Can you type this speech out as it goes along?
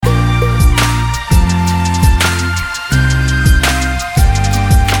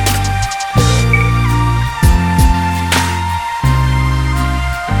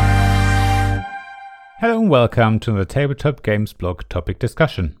welcome to the Tabletop Games blog topic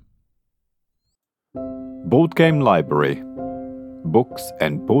discussion. Board Game Library. Books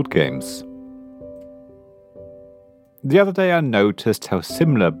and Board Games. The other day I noticed how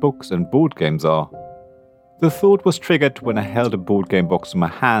similar books and board games are. The thought was triggered when I held a board game box in my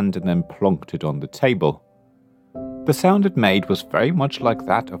hand and then plonked it on the table. The sound it made was very much like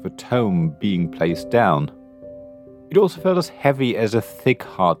that of a tome being placed down. It also felt as heavy as a thick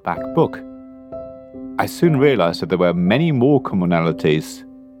hardback book. I soon realized that there were many more commonalities.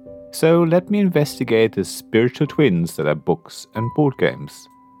 So let me investigate the spiritual twins that are books and board games.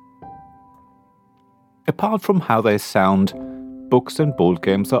 Apart from how they sound, books and board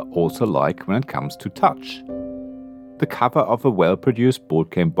games are also alike when it comes to touch. The cover of a well-produced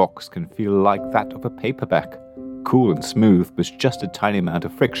board game box can feel like that of a paperback, cool and smooth with just a tiny amount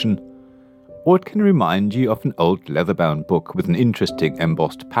of friction, or it can remind you of an old leather-bound book with an interesting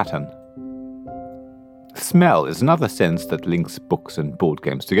embossed pattern. Smell is another sense that links books and board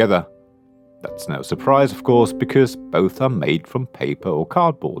games together. That's no surprise, of course, because both are made from paper or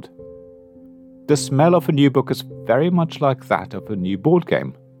cardboard. The smell of a new book is very much like that of a new board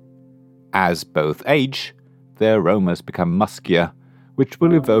game. As both age, their aromas become muskier, which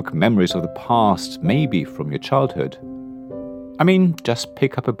will evoke memories of the past, maybe from your childhood. I mean, just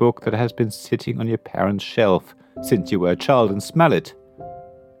pick up a book that has been sitting on your parents' shelf since you were a child and smell it.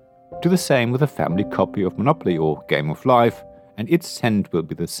 Do the same with a family copy of Monopoly or Game of Life, and its scent will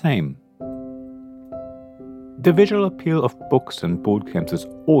be the same. The visual appeal of books and board games is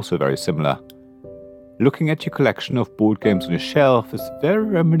also very similar. Looking at your collection of board games on your shelf is very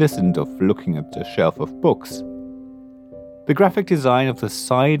reminiscent of looking at a shelf of books. The graphic design of the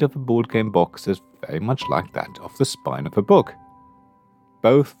side of a board game box is very much like that of the spine of a book.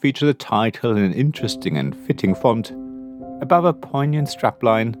 Both feature the title in an interesting and fitting font, above a poignant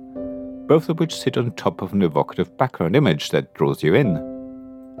strapline, both of which sit on top of an evocative background image that draws you in.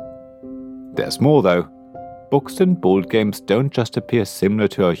 There's more though. Books and board games don't just appear similar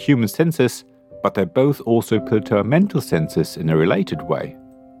to our human senses, but they both also appeal to our mental senses in a related way.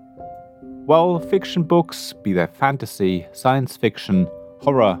 While fiction books, be they fantasy, science fiction,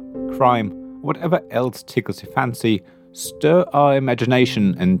 horror, crime, or whatever else tickles your fancy, stir our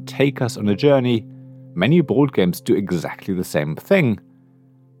imagination and take us on a journey, many board games do exactly the same thing.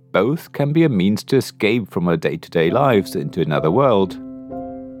 Both can be a means to escape from our day-to-day lives into another world.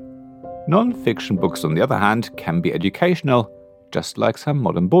 Non-fiction books, on the other hand, can be educational, just like some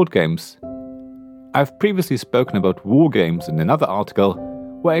modern board games. I've previously spoken about war games in another article,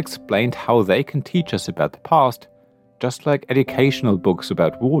 where I explained how they can teach us about the past, just like educational books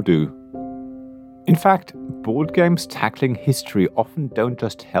about war do. In fact, board games tackling history often don't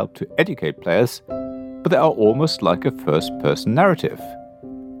just help to educate players, but they are almost like a first-person narrative.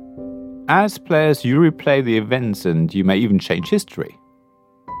 As players, you replay the events and you may even change history.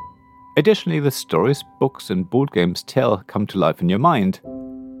 Additionally, the stories books and board games tell come to life in your mind.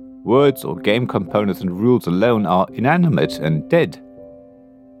 Words or game components and rules alone are inanimate and dead.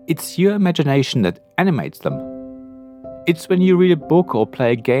 It's your imagination that animates them. It's when you read a book or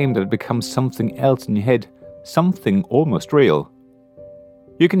play a game that it becomes something else in your head, something almost real.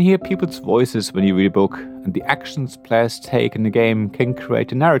 You can hear people's voices when you read a book, and the actions players take in a game can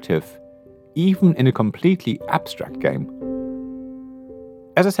create a narrative, even in a completely abstract game.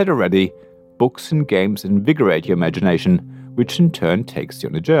 As I said already, books and games invigorate your imagination, which in turn takes you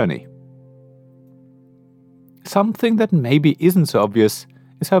on a journey. Something that maybe isn't so obvious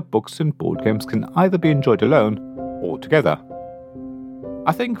is how books and board games can either be enjoyed alone or together.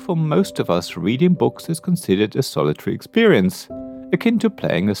 I think for most of us, reading books is considered a solitary experience, akin to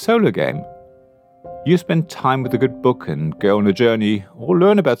playing a solo game. You spend time with a good book and go on a journey, or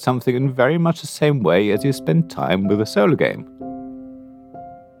learn about something in very much the same way as you spend time with a solo game.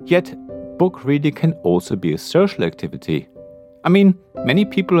 Yet, book reading can also be a social activity. I mean, many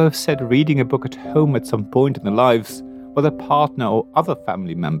people have said reading a book at home at some point in their lives, while their partner or other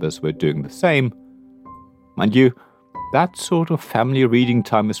family members were doing the same. Mind you, that sort of family reading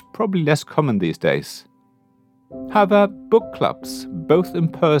time is probably less common these days. However, book clubs, both in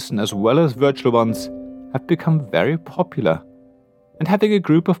person as well as virtual ones, have become very popular, and having a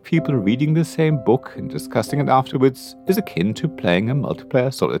group of people reading the same book and discussing it afterwards is akin to playing a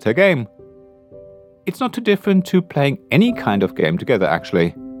multiplayer solitaire game. It's not too different to playing any kind of game together,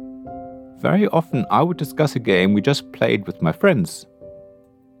 actually. Very often I would discuss a game we just played with my friends.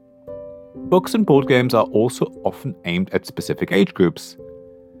 Books and board games are also often aimed at specific age groups.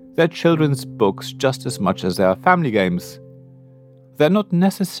 They're children's books just as much as they are family games. They're not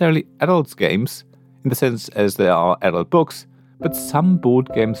necessarily adults' games, in the sense as they are adult books, but some board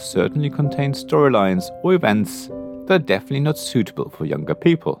games certainly contain storylines or events that are definitely not suitable for younger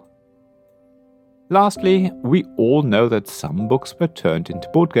people. Lastly, we all know that some books were turned into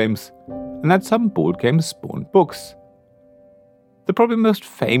board games, and that some board games spawned books. The probably most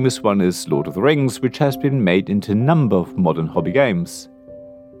famous one is Lord of the Rings, which has been made into a number of modern hobby games.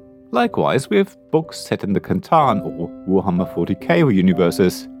 Likewise, we have books set in the Catan or Warhammer 40k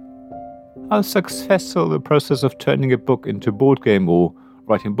universes. How successful the process of turning a book into a board game or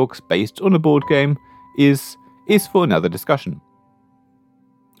writing books based on a board game is for another discussion.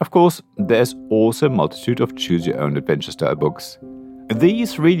 Of course, there's also a multitude of choose-your-own-adventure style books.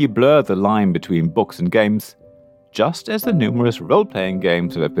 These really blur the line between books and games, just as the numerous role-playing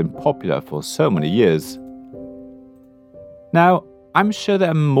games that have been popular for so many years. Now, I'm sure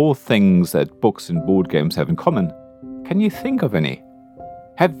there are more things that books and board games have in common. Can you think of any?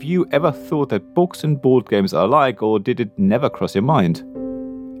 Have you ever thought that books and board games are alike, or did it never cross your mind?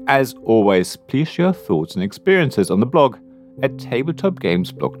 As always, please share your thoughts and experiences on the blog at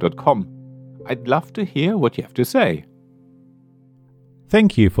tabletopgamesblog.com. I'd love to hear what you have to say.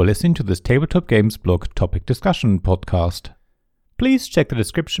 Thank you for listening to this Tabletop Games Blog topic discussion podcast. Please check the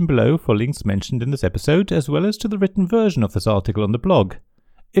description below for links mentioned in this episode, as well as to the written version of this article on the blog.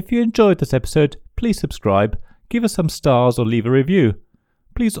 If you enjoyed this episode, please subscribe, give us some stars, or leave a review.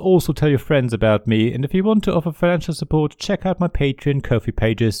 Please also tell your friends about me, and if you want to offer financial support, check out my Patreon and Ko-fi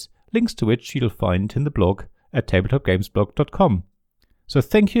pages, links to which you'll find in the blog at tabletopgamesblog.com. So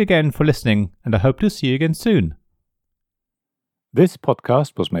thank you again for listening, and I hope to see you again soon. This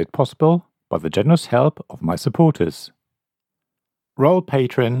podcast was made possible by the generous help of my supporters. Royal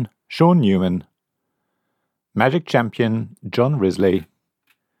Patron Sean Newman, Magic Champion John Risley,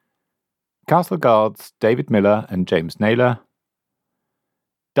 Castle Guards David Miller and James Naylor,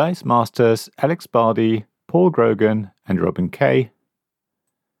 Dice Masters Alex Bardi, Paul Grogan and Robin Kay,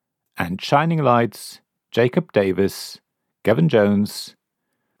 and Shining Lights Jacob Davis, Gavin Jones,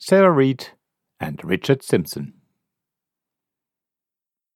 Sarah Reed and Richard Simpson.